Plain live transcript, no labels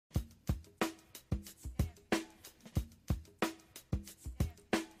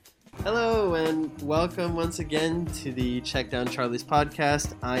Hello and welcome once again to the Check Down Charlie's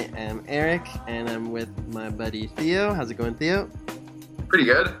podcast. I am Eric and I'm with my buddy Theo. How's it going, Theo? Pretty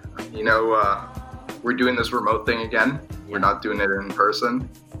good. We're doing this remote thing again. We're not doing it in person.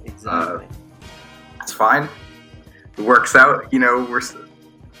 Exactly. It's fine. It works out.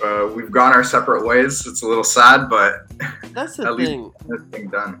 We've gone our separate ways. It's a little sad, but that's the at thing. least this thing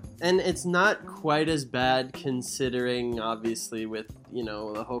done. And it's not quite as bad considering, obviously, with,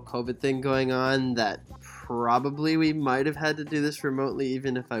 the whole COVID thing going on, that probably we might have had to do this remotely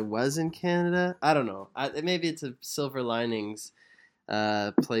even if I was in Canada. I don't know. Maybe it's a silver linings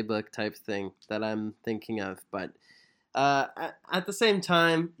playbook type thing that I'm thinking of. But at the same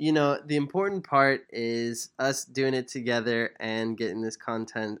time, the important part is us doing it together and getting this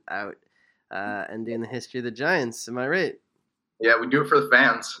content out and doing the history of the Giants. Am I right? Yeah, we do it for the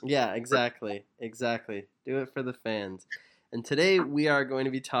fans. Yeah, exactly. Do it for the fans. And today we are going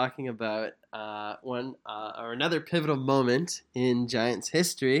to be talking about another pivotal moment in Giants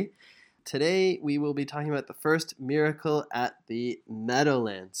history. Today we will be talking about the first miracle at the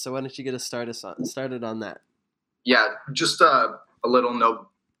Meadowlands. So why don't you get us started on that? Yeah, just a little note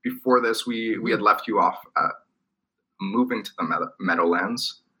before this. We had left you off at moving to the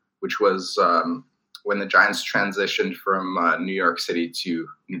Meadowlands, which was when the Giants transitioned from New York City to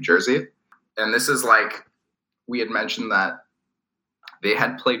New Jersey. And this is like, we had mentioned that they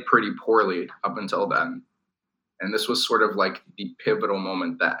had played pretty poorly up until then. And this was sort of like the pivotal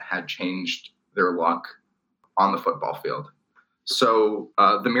moment that had changed their luck on the football field. So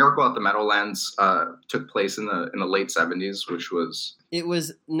the miracle at the Meadowlands took place in the late 70s, which was... It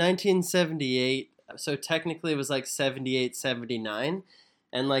was 1978, so technically it was like 78, 79.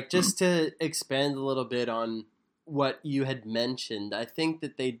 And like just to expand a little bit on what you had mentioned, I think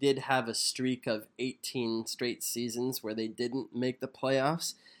that they did have a streak of 18 straight seasons where they didn't make the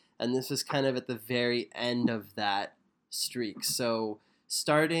playoffs. And this was kind of at the very end of that streak. So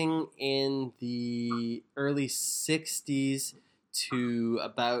starting in the early 60s to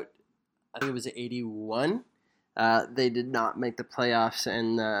about, I think it was 81, they did not make the playoffs.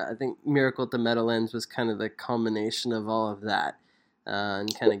 And I think Miracle at the Meadowlands was kind of the culmination of all of that.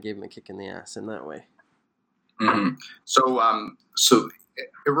 And kind of gave him a kick in the ass in that way. Mm-hmm. So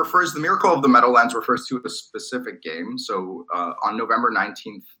it refers, the Miracle of the Meadowlands refers to a specific game. So on November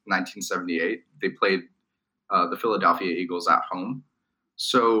 19th, 1978, they played the Philadelphia Eagles at home.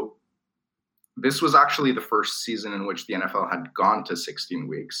 So this was actually the first season in which the NFL had gone to 16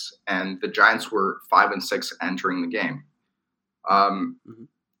 weeks, and the Giants were 5-6 entering the game.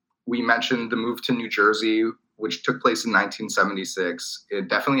 We mentioned the move to New Jersey, which took place in 1976. It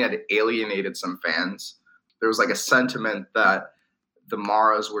definitely had alienated some fans. There was like a sentiment that the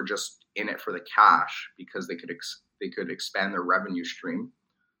Maras were just in it for the cash because they could expand their revenue stream.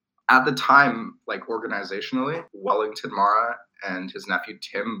 At the time, like organizationally, Wellington Mara and his nephew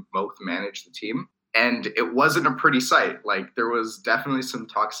Tim both managed the team, and it wasn't a pretty sight. Like there was definitely some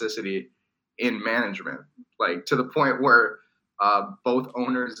toxicity in management, like to the point where both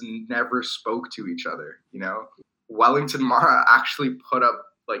owners never spoke to each other. Wellington Mara actually put up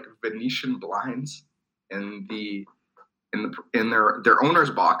like Venetian blinds in their owner's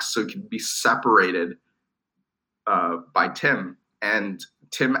box so it could be separated by Tim. And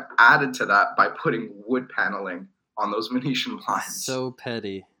Tim added to that by putting wood paneling on those Venetian blinds. So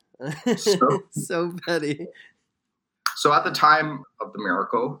petty. So petty. So at the time of the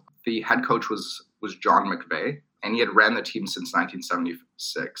miracle, the head coach was John McVay, and he had ran the team since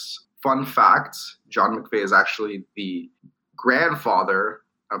 1976. Fun fact, John McVay is actually the grandfather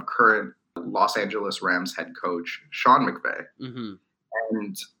of current Los Angeles Rams head coach Sean McVay. Mm-hmm.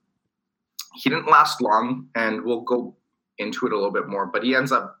 And he didn't last long, and we'll go into it a little bit more, but he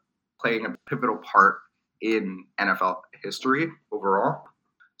ends up playing a pivotal part in NFL history overall.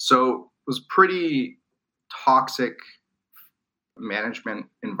 So it was pretty toxic management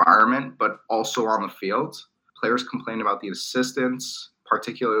environment, but also on the field. Players complained about the assistants,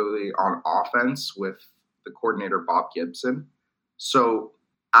 particularly on offense with the coordinator Bob Gibson. So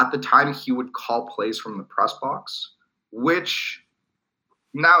at the time, he would call plays from the press box, which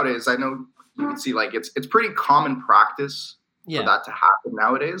nowadays, I know you can see like it's pretty common practice for that to happen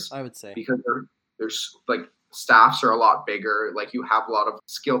nowadays. I would say. Because there's like staffs are a lot bigger. Like you have a lot of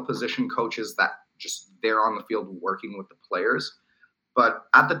skill position coaches that just they're on the field working with the players. But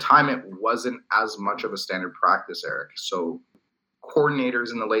at the time, it wasn't as much of a standard practice, Eric. So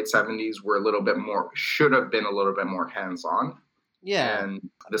coordinators in the late 70s should have been a little bit more hands-on. Yeah. And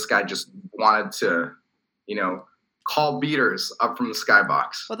this guy just wanted to, call beaters up from the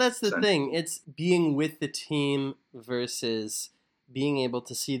skybox. Well, that's the thing. It's being with the team versus being able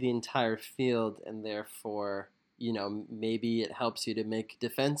to see the entire field, and therefore, maybe it helps you to make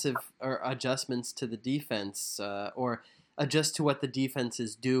defensive or adjustments to the defense, or adjust to what the defense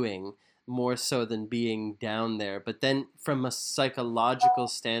is doing more so than being down there. But then from a psychological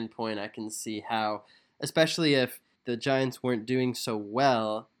standpoint, I can see how, especially if the Giants weren't doing so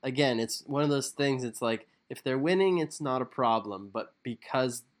well, again, it's one of those things, it's like, if they're winning, it's not a problem. But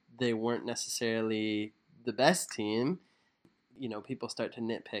because they weren't necessarily the best team, people start to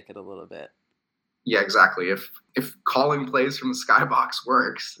nitpick it a little bit. Yeah, exactly. If calling plays from the skybox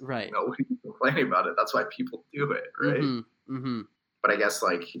works, right? What are you complaining about it? That's why people do it, right? Mm-hmm. Mm-hmm. But I guess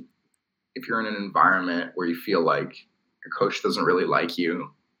like if you're in an environment where you feel like your coach doesn't really like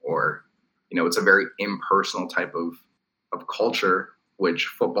you, or it's a very impersonal type of culture, which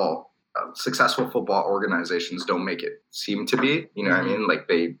successful football organizations don't make it seem to be. You know what I mean? Like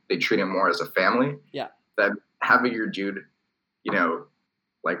they treat it more as a family. Yeah. That having your dude,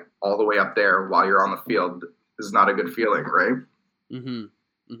 like all the way up there while you're on the field is not a good feeling, right?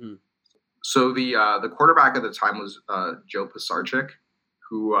 Mm-hmm. Mm-hmm. So the quarterback at the time was Joe Pisarcik,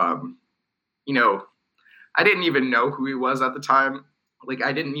 who I didn't even know who he was at the time. Like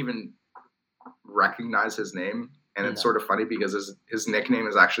I didn't even recognize his name, and it's sort of funny because his nickname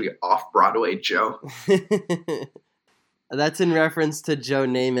is actually Off-Broadway Joe. That's in reference to Joe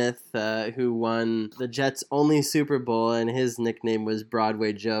Namath, who won the Jets' only Super Bowl, and his nickname was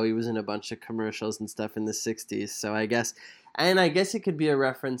Broadway Joe. He was in a bunch of commercials and stuff in the 60s, so I guess it could be a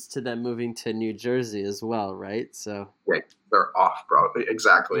reference to them moving to New Jersey as well, right? So yeah, they're Off-Broadway,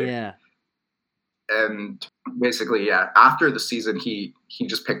 exactly. Yeah. And basically, after the season, he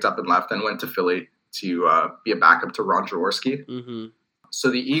just picked up and left and went to Philly to be a backup to Ron Jaworski. Mm-hmm. So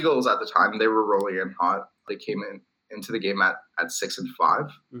the Eagles at the time, they were rolling in hot. They came into the game at 6-5.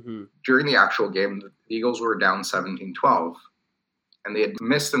 Mm-hmm. During the actual game, the Eagles were down 17-12, and they had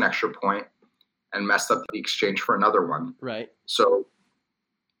missed an extra point and messed up the exchange for another one. Right. So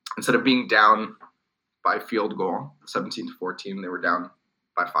instead of being down by field goal, 17-14, they were down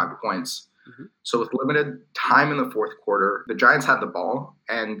by 5 points. Mm-hmm. So with limited time in the fourth quarter, the Giants had the ball,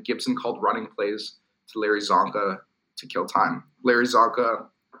 and Gibson called running plays to Larry Zonka to kill time. Larry Zonka,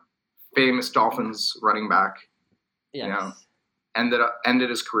 famous Dolphins running back, yes. Ended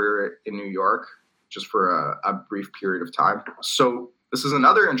his career in New York just for a brief period of time. So this is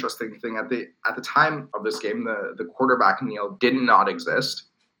another interesting thing. At the time of this game, the quarterback kneel did not exist.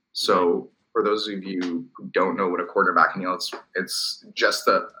 So for those of you who don't know what a quarterback kneel is, it's just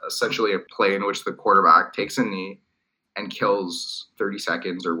essentially a play in which the quarterback takes a knee and kills 30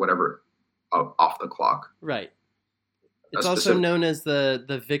 seconds or whatever off the clock. Right. It's also known as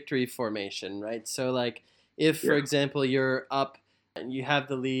the victory formation, right? So like if, for example, you're up and you have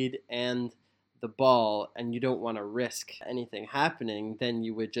the lead and the ball and you don't want to risk anything happening, then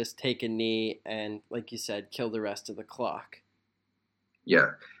you would just take a knee and, like you said, kill the rest of the clock. Yeah.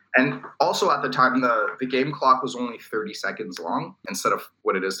 And also at the time, the game clock was only 30 seconds long instead of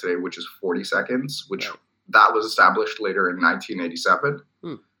what it is today, which is 40 seconds, which that was established later in 1987.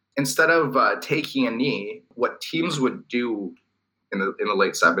 Instead of taking a knee, what teams would do in the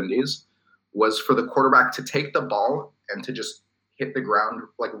late 70s was for the quarterback to take the ball and to just hit the ground,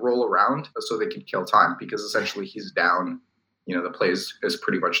 like roll around, so they could kill time, because essentially he's down. The play is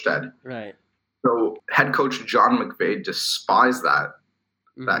pretty much dead. Right. So head coach John McVay despised that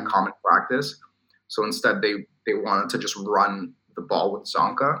common practice. So instead, they wanted to just run the ball with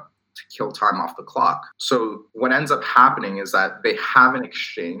Zonka to kill time off the clock. So what ends up happening is that they have an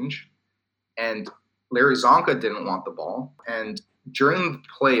exchange, and Larry Zonka didn't want the ball. And during the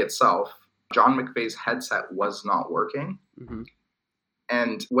play itself, John McVay's headset was not working. Mm-hmm.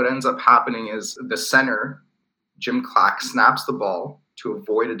 And what ends up happening is the center, Jim Clack, snaps the ball to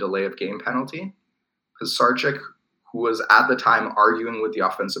avoid a delay of game penalty. Pisarcik, who was at the time arguing with the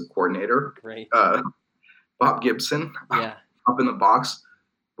offensive coordinator, Bob Gibson, up in the box,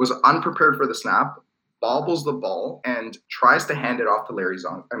 was unprepared for the snap, bobbles the ball, and tries to hand it off to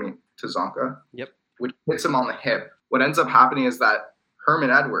to Zonka, which hits him on the hip. What ends up happening is that Herman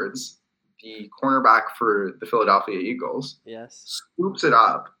Edwards, the cornerback for the Philadelphia Eagles, scoops it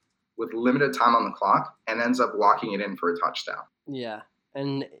up with limited time on the clock and ends up locking it in for a touchdown. Yeah.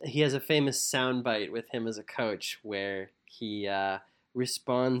 And he has a famous soundbite with him as a coach where he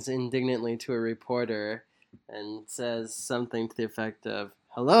responds indignantly to a reporter and says something to the effect of,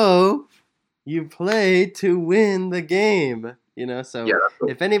 "Hello, you play to win the game." So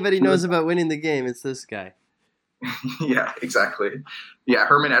if anybody knows about winning the game, it's this guy. Yeah, exactly. Yeah,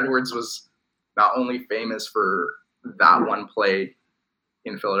 Herman Edwards was not only famous for that one play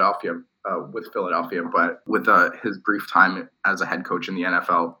in Philadelphia, with Philadelphia, but with his brief time as a head coach in the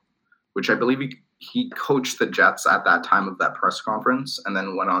NFL, which I believe he coached the Jets at that time of that press conference, and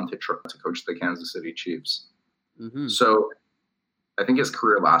then went on to coach the Kansas City Chiefs. Mm-hmm. So I think his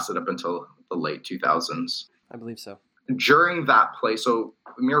career lasted up until the late 2000s. I believe so. During that play, so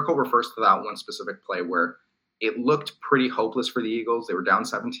Miracle refers to that one specific play where it looked pretty hopeless for the Eagles. They were down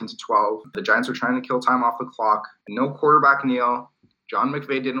 17-12. The Giants were trying to kill time off the clock. No quarterback kneel. John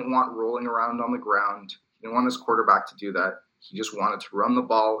McVay didn't want rolling around on the ground. He didn't want his quarterback to do that. He just wanted to run the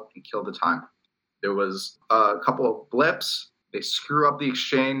ball and kill the time. There was a couple of blips. They screw up the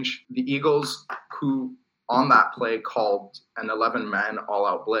exchange. The Eagles, who on that play called an 11-man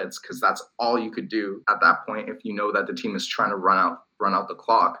all-out blitz, because that's all you could do at that point if you know that the team is trying to run out the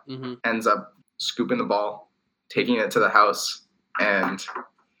clock, ends up scooping the ball, taking it to the house, and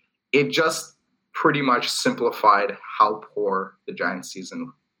it just pretty much simplified how poor the Giants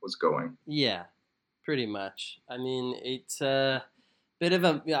season was going. Yeah, pretty much. I mean, it's a bit of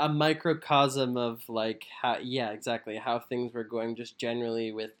a microcosm of like how things were going just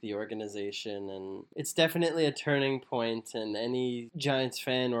generally with the organization, and it's definitely a turning point, and any Giants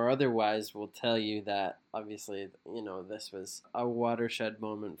fan or otherwise will tell you that obviously, this was a watershed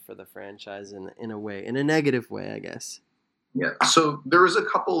moment for the franchise in a way, in a negative way, I guess. Yeah, so there was a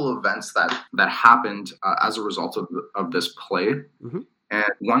couple of events that happened as a result of this play, and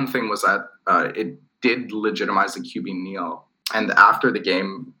one thing was that it did legitimize the QB kneel. And after the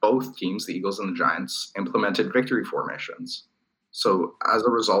game, both teams, the Eagles and the Giants, implemented victory formations. So as a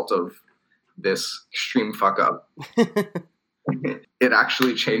result of this extreme fuck up, it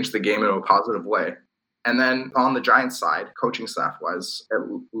actually changed the game in a positive way. And then on the Giants side, coaching staff-wise,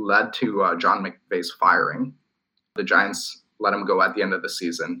 it led to John McVay's firing. The Giants let him go at the end of the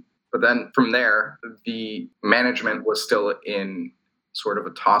season. But then from there, the management was still in sort of a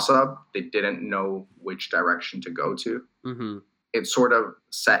toss-up. They didn't know which direction to go to. It sort of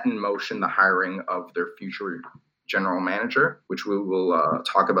set in motion the hiring of their future general manager, which we will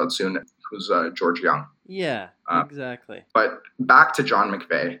talk about soon, who's George Young. Yeah, exactly. But back to John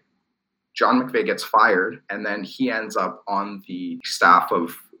McVay. John McVay gets fired, and then he ends up on the staff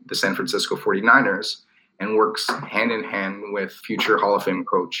of the San Francisco 49ers and works hand in hand with future Hall of Fame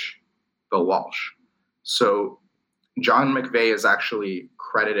coach Bill Walsh. So John McVay is actually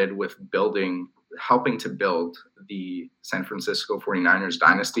credited with helping to build the San Francisco 49ers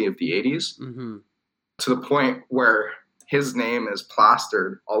dynasty of the 80s to the point where his name is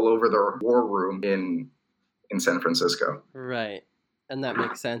plastered all over the war room in San Francisco. Right. And that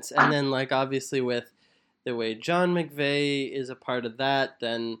makes sense. And then, obviously with the way John McVay is a part of that,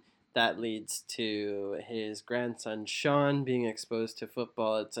 then that leads to his grandson Sean being exposed to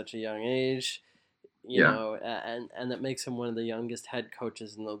football at such a young age. You know, and that makes him one of the youngest head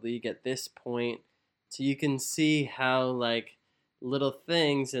coaches in the league at this point. So you can see how, little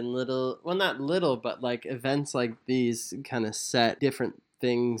things and not little, but, events like these kind of set different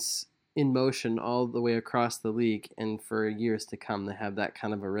things in motion all the way across the league. And for years to come, they have that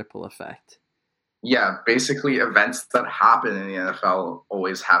kind of a ripple effect. Yeah, basically events that happen in the NFL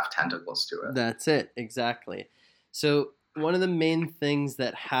always have tentacles to it. That's it, exactly. So one of the main things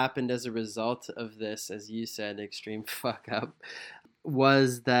that happened as a result of this, as you said, extreme fuck up,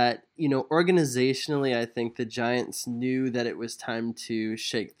 was that, organizationally, I think the Giants knew that it was time to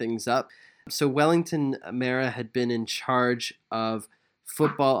shake things up. So Wellington Mara had been in charge of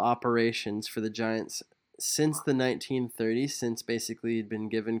football operations for the Giants since the 1930s, since basically he'd been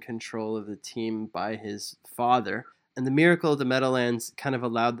given control of the team by his father. And the miracle of the Meadowlands kind of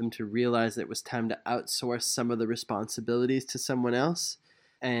allowed them to realize that it was time to outsource some of the responsibilities to someone else.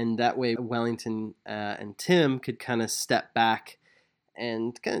 And that way Wellington and Tim could kind of step back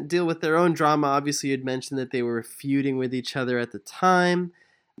and kind of deal with their own drama. Obviously, you'd mentioned that they were feuding with each other at the time.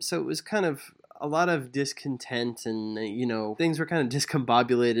 So it was kind of a lot of discontent and, things were kind of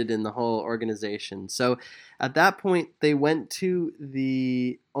discombobulated in the whole organization. So at that point, they went to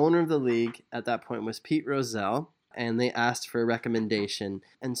the owner of the league. At that point was Pete Rozelle, and they asked for a recommendation.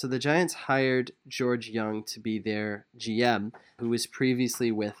 And so the Giants hired George Young to be their GM, who was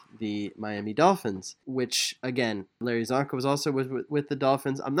previously with the Miami Dolphins, which, again, Larry Zonka was also with the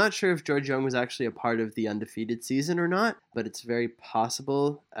Dolphins. I'm not sure if George Young was actually a part of the undefeated season or not, but it's very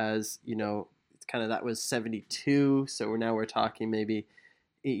possible, as, it's kind of, that was 72, so we're talking maybe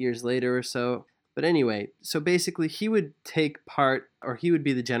 8 years later or so. But anyway, so basically he would take part, or he would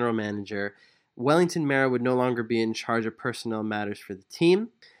be the general manager. Wellington Mara would no longer be in charge of personnel matters for the team.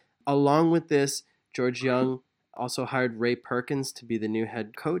 Along with this, George Young Also hired Ray Perkins to be the new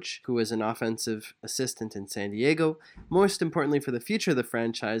head coach, who was an offensive assistant in San Diego. Most importantly for the future of the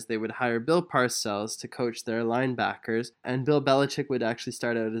franchise, they would hire Bill Parcells to coach their linebackers, and Bill Belichick would actually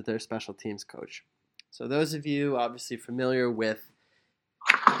start out as their special teams coach. So those of you obviously familiar with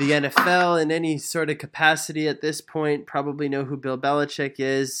the NFL in any sort of capacity at this point probably know who Bill Belichick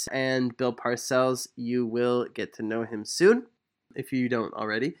is, and Bill Parcells, you will get to know him soon, if you don't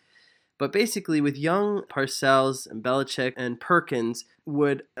already. But basically, with Young, Parcells, and Belichick, and Perkins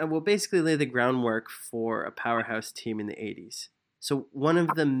will basically lay the groundwork for a powerhouse team in the 80s. So one of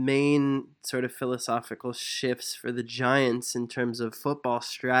the main sort of philosophical shifts for the Giants in terms of football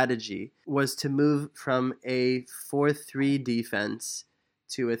strategy was to move from a 4-3 defense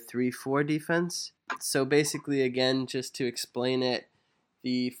to a 3-4 defense. So basically, again, just to explain it,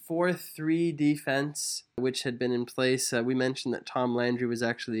 the 4-3 defense, which had been in place, we mentioned that Tom Landry was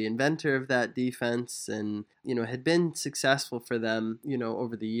actually the inventor of that defense and, had been successful for them,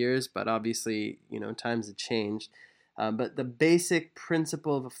 over the years, but obviously, times have changed. But the basic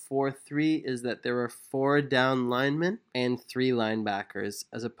principle of a 4-3 is that there are 4 down linemen and 3 linebackers,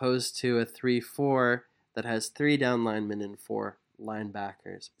 as opposed to a 3-4 that has 3 down linemen and 4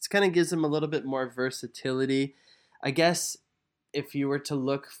 linebackers. It kind of gives them a little bit more versatility. I guess if you were to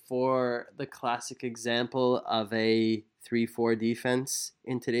look for the classic example of a 3-4 defense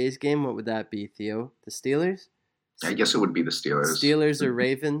in today's game, what would that be, Theo? The Steelers? I guess it would be the Steelers. Steelers or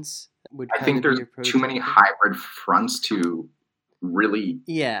Ravens? I think there's too many hybrid fronts to really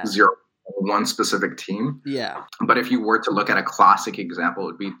zero one specific team. Yeah. But if you were to look at a classic example, it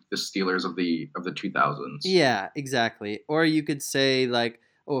would be the Steelers of the 2000s. Yeah, exactly. Or you could say a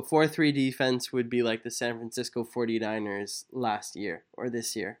 4-3 defense would be like the San Francisco 49ers last year or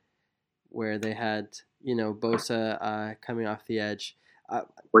this year, where they had, Bosa coming off the edge.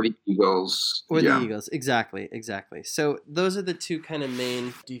 Or the Eagles. The Eagles, exactly. So those are the two kind of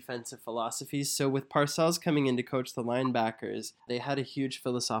main defensive philosophies. So with Parcells coming in to coach the linebackers, they had a huge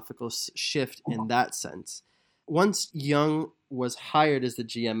philosophical shift in that sense. Once Young was hired as the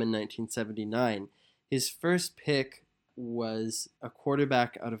GM in 1979, his first pick was a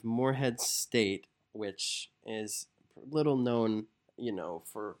quarterback out of Morehead State, which is little known,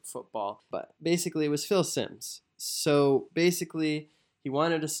 for football. But basically it was Phil Simms. So basically he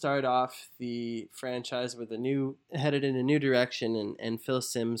wanted to start off the franchise headed in a new direction, and Phil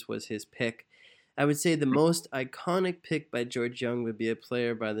Simms was his pick. I would say the most iconic pick by George Young would be a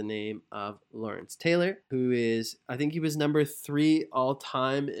player by the name of Lawrence Taylor, who is, I think he was number 3 all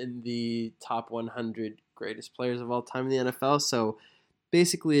time in the top 100 greatest players of all time in the NFL. So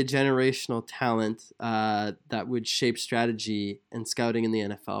basically a generational talent that would shape strategy and scouting in the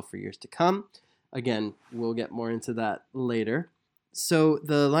NFL for years to come. Again, we'll get more into that later. So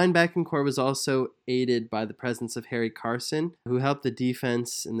the linebacking core was also aided by the presence of Harry Carson, who helped the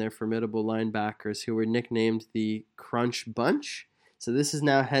defense and their formidable linebackers, who were nicknamed the Crunch Bunch. So this is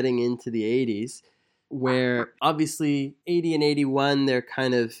now heading into the 80s, where obviously 80 and 81, they're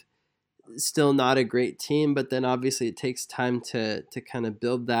kind of still not a great team, but then obviously it takes time to kind of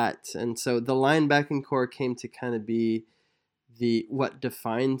build that. And so the linebacking core came to kind of be what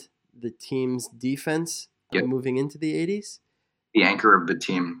defined the team's defense moving into the 80s. The anchor of the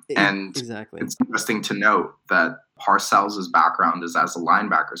team. And exactly. It's interesting to note that Parcells' background is as a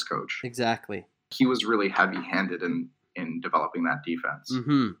linebackers coach. Exactly. He was really heavy-handed in developing that defense.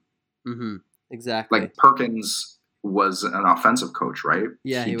 Mm-hmm. Exactly. Like Perkins was an offensive coach, right?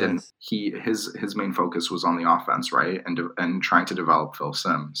 Yeah, he was. His main focus was on the offense, right? And trying to develop Phil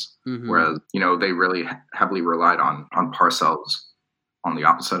Simms. Mm-hmm. Whereas, they really heavily relied on Parcells on the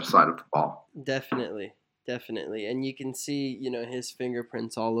opposite side of the ball. Definitely. And you can see, his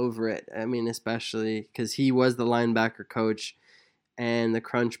fingerprints all over it. I mean, especially because he was the linebacker coach, and the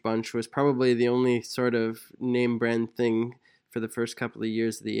Crunch Bunch was probably the only sort of name brand thing for the first couple of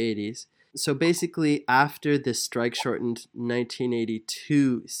years of the 80s. So basically, after the strike-shortened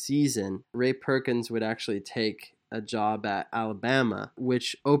 1982 season, Ray Perkins would actually take a job at Alabama,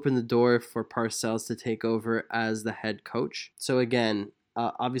 which opened the door for Parcells to take over as the head coach. So again,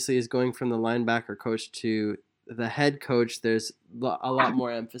 obviously is going from the linebacker coach to the head coach. There's a lot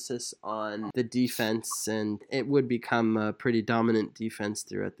more emphasis on the defense, and it would become a pretty dominant defense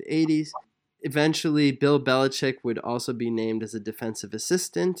throughout the 80s. Eventually, Bill Belichick would also be named as a defensive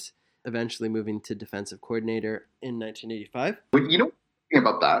assistant, eventually moving to defensive coordinator in 1985. But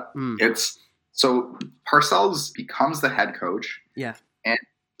about that, it's so Parcells becomes the head coach, and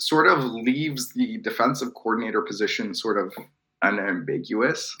sort of leaves the defensive coordinator position sort of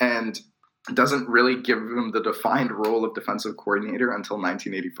unambiguous, and doesn't really give him the defined role of defensive coordinator until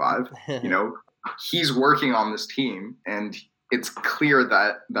 1985. he's working on this team, and it's clear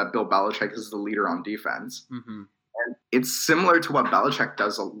that Bill Belichick is the leader on defense. Mm-hmm. And it's similar to what Belichick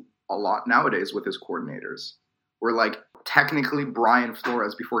does a lot nowadays with his coordinators, where like technically Brian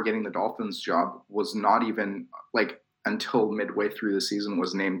Flores, before getting the Dolphins job, was not even like until midway through the season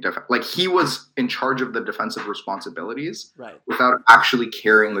was named like he was in charge of the defensive responsibilities, right, without actually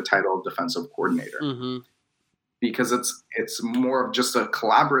carrying the title of defensive coordinator. Mm-hmm. Because it's more of just a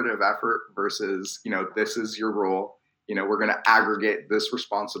collaborative effort versus, this is your role. We're going to aggregate this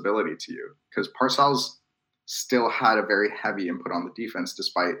responsibility to you, because Parcells still had a very heavy input on the defense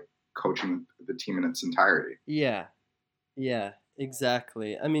despite coaching the team in its entirety. Yeah,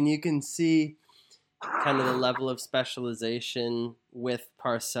 exactly. I mean, you can see kind of the level of specialization with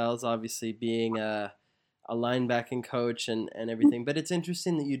Parcells, obviously being a linebacking coach and everything. But it's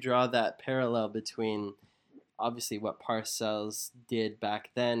interesting that you draw that parallel between obviously what Parcells did back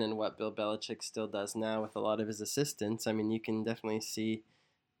then and what Bill Belichick still does now with a lot of his assistants. I mean, you can definitely see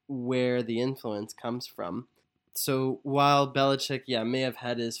where the influence comes from. So while Belichick, may have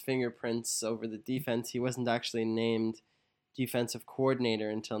had his fingerprints over the defense, he wasn't actually named defensive coordinator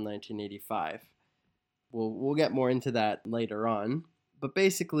until 1985. We'll get more into that later on. But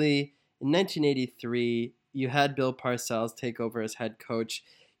basically, in 1983, you had Bill Parcells take over as head coach.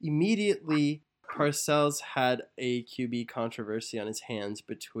 Immediately, Parcells had a QB controversy on his hands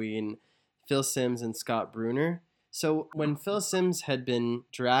between Phil Simms and Scott Brunner. So when Phil Simms had been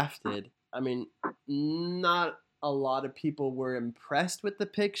drafted, I mean, not a lot of people were impressed with the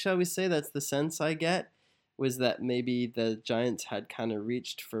pick, shall we say. That's the sense I get, was that maybe the Giants had kind of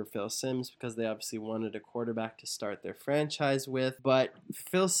reached for Phil Simms because they obviously wanted a quarterback to start their franchise with. But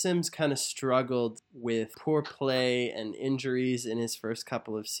Phil Simms kind of struggled with poor play and injuries in his first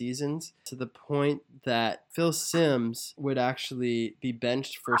couple of seasons, to the point that Phil Simms would actually be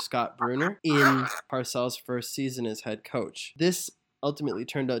benched for Scott Brunner in Parcells' first season as head coach. This ultimately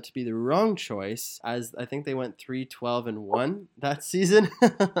turned out to be the wrong choice, as I think they went 3-12-1 that season.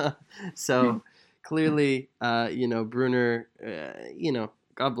 So clearly, Brunner,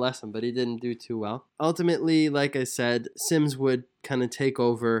 God bless him, but he didn't do too well. Ultimately, like I said, Simms would kind of take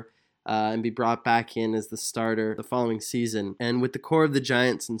over and be brought back in as the starter the following season. And with the core of the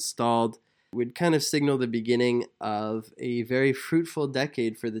Giants installed, would kind of signal the beginning of a very fruitful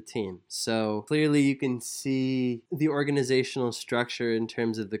decade for the team. So clearly you can see the organizational structure in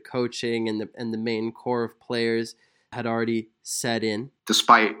terms of the coaching and the main core of players had already set in.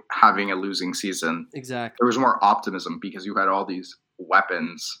 Despite having a losing season, exactly, there was more optimism because you had all these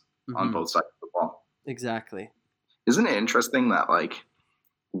weapons on both sides of the ball. Exactly. Isn't it interesting that like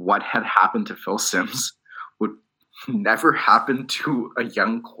what had happened to Phil Simms would never happen to a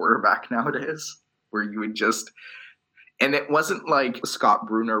young quarterback nowadays, where you would just, and it wasn't like Scott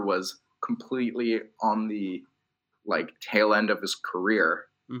Brunner was completely on the like tail end of his career.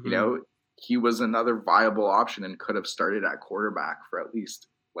 He was another viable option and could have started at quarterback for at least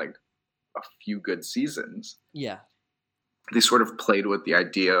like a few good seasons. Yeah. They sort of played with the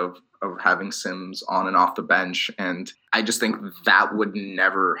idea of having Simms on and off the bench. And I just think that would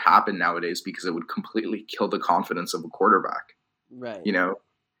never happen nowadays because it would completely kill the confidence of a quarterback. Right.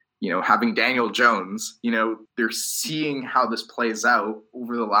 Having Daniel Jones, they're seeing how this plays out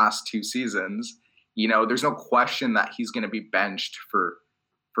over the last two seasons. There's no question that he's going to be benched for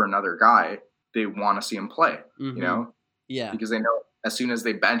another guy. They want to see him play, Yeah. Because they know as soon as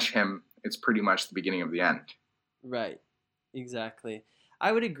they bench him, it's pretty much the beginning of the end. Right. Exactly.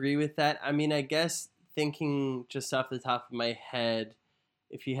 I would agree with that. I mean, I guess thinking just off the top of my head,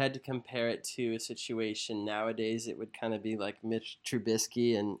 if you had to compare it to a situation nowadays, it would kind of be like Mitch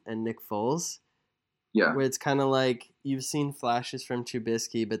Trubisky and Nick Foles. Yeah. Where it's kind of like you've seen flashes from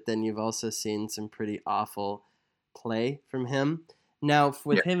Trubisky, but then you've also seen some pretty awful play from him. Now,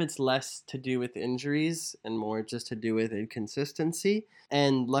 with him, it's less to do with injuries and more just to do with inconsistency.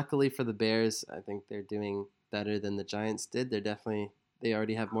 And luckily for the Bears, I think they're doing better than the Giants did. They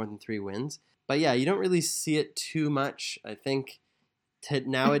already have more than 3 wins. But yeah, you don't really see it too much. I think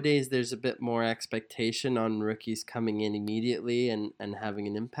nowadays there's a bit more expectation on rookies coming in immediately and having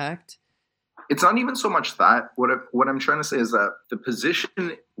an impact. It's not even so much that. What I'm trying to say is that the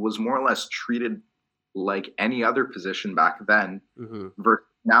position was more or less treated like any other position back then. Versus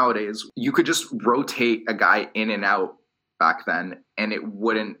nowadays, you could just rotate a guy in and out back then, and it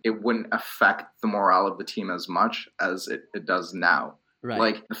wouldn't affect the morale of the team as much as it does now. Right.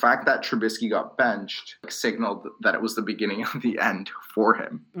 Like the fact that Trubisky got benched signaled that it was the beginning of the end for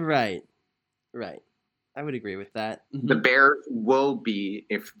him. Right. I would agree with that. The Bears will be,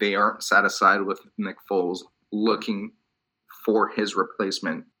 if they aren't satisfied with Nick Foles, looking for his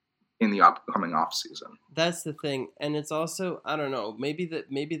replacement in the upcoming offseason. That's the thing. And it's also, I don't know, maybe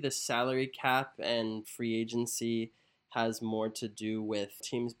the salary cap and free agency has more to do with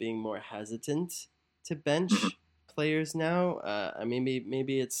teams being more hesitant to bench players now.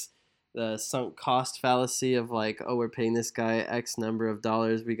 Maybe it's the sunk cost fallacy of like, oh, we're paying this guy X number of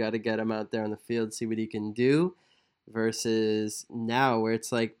dollars, we got to get him out there on the field, see what he can do, versus now where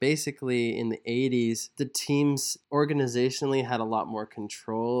it's like basically in the 80s, the teams organizationally had a lot more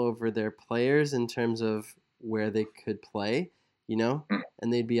control over their players in terms of where they could play,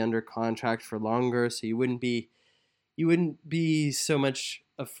 and they'd be under contract for longer, so you wouldn't be so much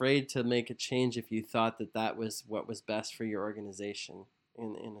afraid to make a change if you thought that was what was best for your organization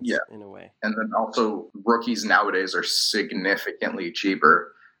in a way. And then also rookies nowadays are significantly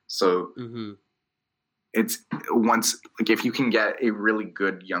cheaper. So it's if you can get a really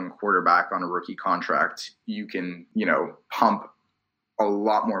good young quarterback on a rookie contract, you can, pump a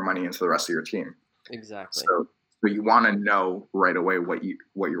lot more money into the rest of your team. Exactly. So you want to know right away what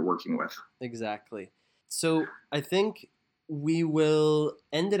you're working with. Exactly. So I think we will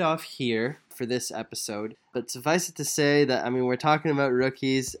end it off here for this episode. But suffice it to say that, we're talking about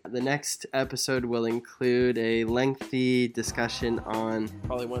rookies. The next episode will include a lengthy discussion on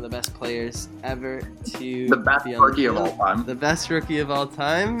probably one of the best players ever to the best be on rookie the of all time. The best rookie of all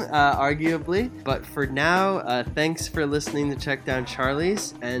time, arguably. But for now, thanks for listening to Check Down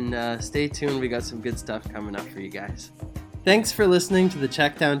Charlie's, and stay tuned. We got some good stuff coming up for you guys. Thanks for listening to the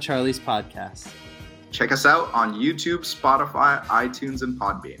Check Down Charlie's podcast. Check us out on YouTube, Spotify, iTunes, and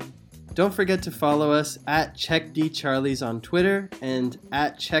Podbean. Don't forget to follow us at CheckDCharlies on Twitter and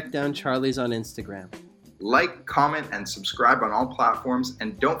at CheckDownCharlies on Instagram. Like, comment, and subscribe on all platforms,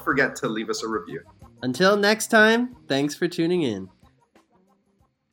 and don't forget to leave us a review. Until next time, thanks for tuning in.